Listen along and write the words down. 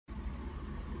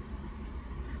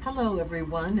Hello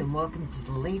everyone, and welcome to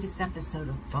the latest episode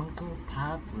of Funko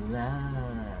Pop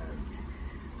Love.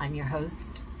 I'm your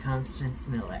host, Constance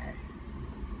Miller.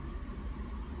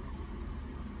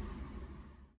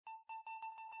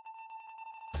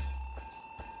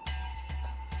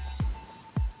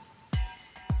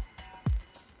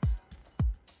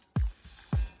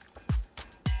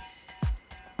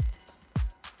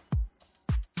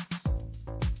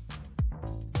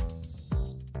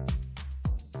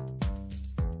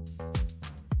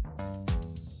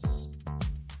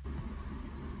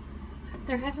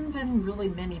 There haven't been really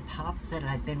many pops that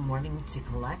I've been wanting to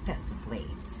collect as of late,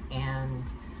 and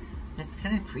that's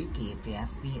kind of freaky if you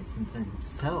ask me, since I'm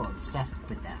so obsessed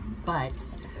with them. But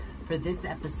for this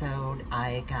episode,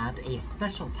 I got a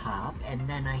special pop, and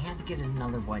then I had to get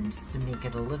another one just to make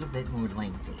it a little bit more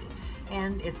lengthy.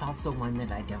 And it's also one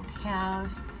that I don't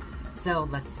have, so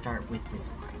let's start with this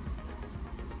one.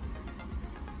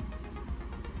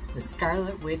 The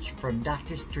Scarlet Witch from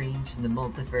Doctor Strange in the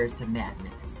Multiverse of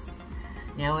Madness.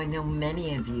 Now, I know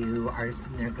many of you are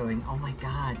sitting there going, oh my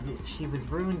god, she was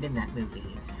ruined in that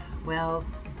movie. Well,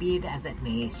 be it as it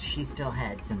may, she still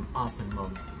had some awesome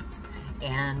moments.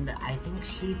 And I think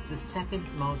she's the second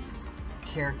most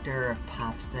character of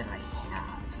pops that I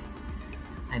have.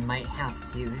 I might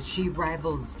have to. She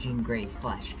rivals Jean Grey's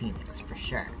Flash Phoenix for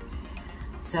sure.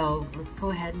 So, let's go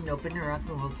ahead and open her up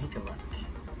and we'll take a look.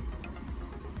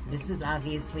 This is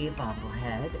obviously a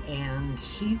bobblehead, and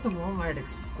she's a Walmart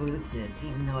exclusive,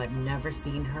 even though I've never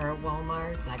seen her at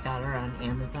Walmart. I got her on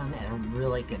Amazon at a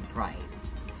really good price.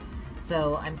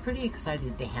 So I'm pretty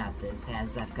excited to have this,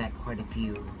 as I've got quite a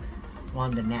few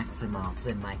Wanda Maximoffs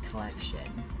in my collection.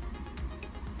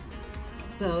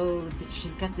 So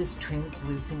she's got this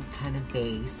translucent kind of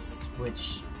base,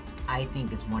 which I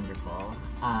think is wonderful.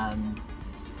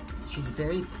 She's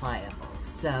very pliable,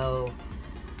 so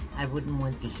I wouldn't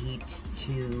want the heat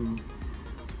to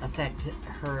affect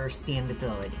her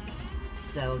standability.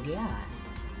 So yeah.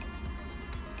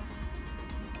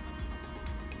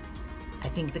 I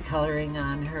think the coloring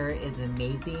on her is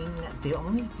amazing. The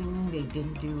only thing they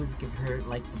didn't do was give her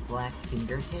like the black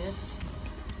fingertips.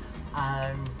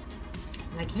 And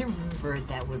I can't remember if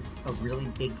that was a really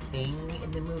big thing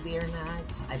in the movie or not.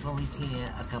 I've only seen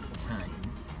it a couple times.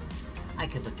 I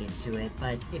could look into it,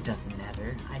 but it doesn't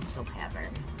matter. I still have her.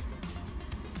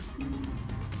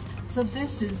 So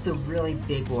this is the really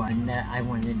big one that I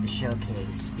wanted to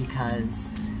showcase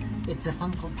because it's a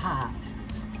Funko Pop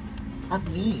of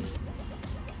me.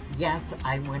 Yes,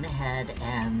 I went ahead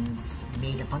and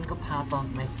made a Funko Pop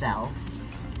of myself,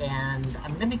 and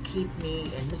I'm going to keep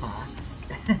me in the box.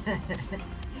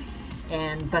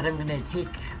 But I'm going to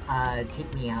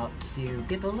take me out to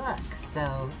give a look.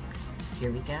 So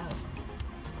here we go.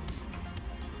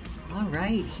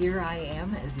 Alright, here I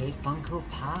am as a Funko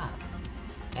Pop.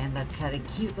 And I've got a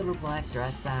cute little black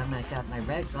dress on, I got my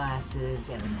red glasses,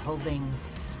 and I'm holding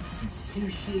some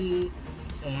sushi.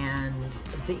 And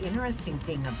the interesting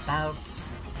thing about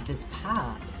this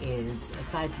pop is,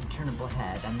 aside from turnable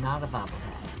head, I'm not a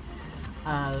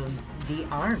bobblehead, the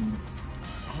arms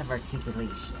have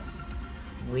articulation,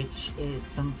 which is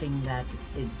something that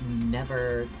is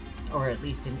never, or at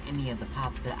least in any of the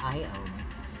pops that I own,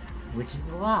 which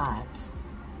is a lot,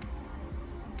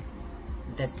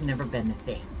 that's never been a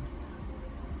thing.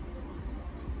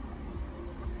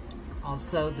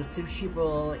 Also, the sushi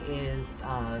roll is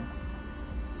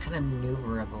kind of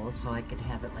maneuverable, so I could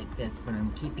have it like this, but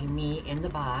I'm keeping me in the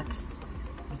box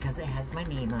because it has my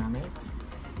name on it.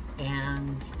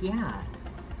 And yeah,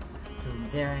 so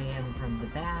there I am from the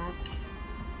back.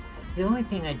 The only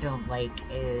thing I don't like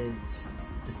is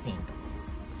the sandals.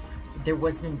 There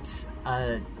wasn't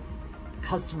a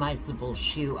customizable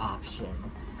shoe option,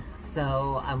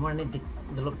 so I wanted the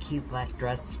little cute black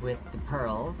dress with the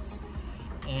pearls,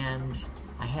 and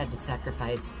I had to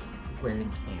sacrifice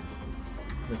wearing sandals,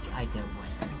 which I don't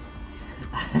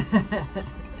wear.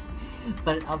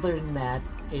 But other than that,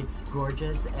 it's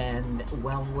gorgeous and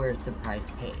well worth the price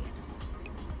paid.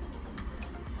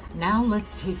 Now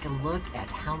let's take a look at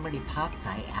how many pops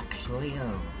I actually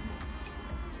own.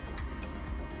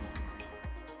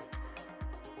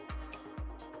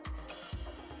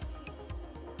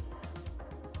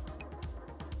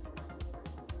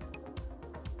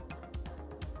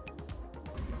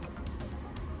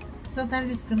 So that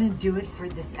is going to do it for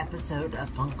this episode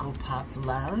of Funko Pop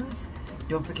Love.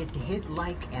 Don't forget to hit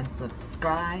like and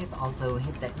subscribe. Also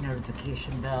hit that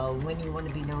notification bell when you want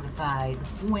to be notified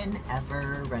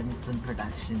whenever Renson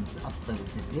Productions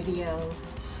uploads a video.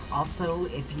 Also,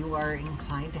 if you are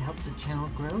inclined to help the channel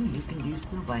grow, you can do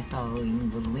so by following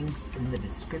the links in the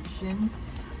description.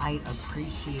 I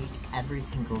appreciate every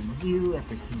single view,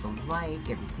 every single like,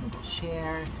 every single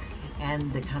share,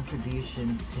 and the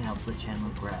contributions to help the channel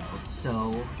grow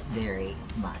so very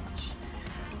much.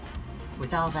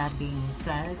 With all that being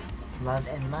said, love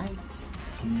and light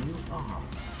to you all.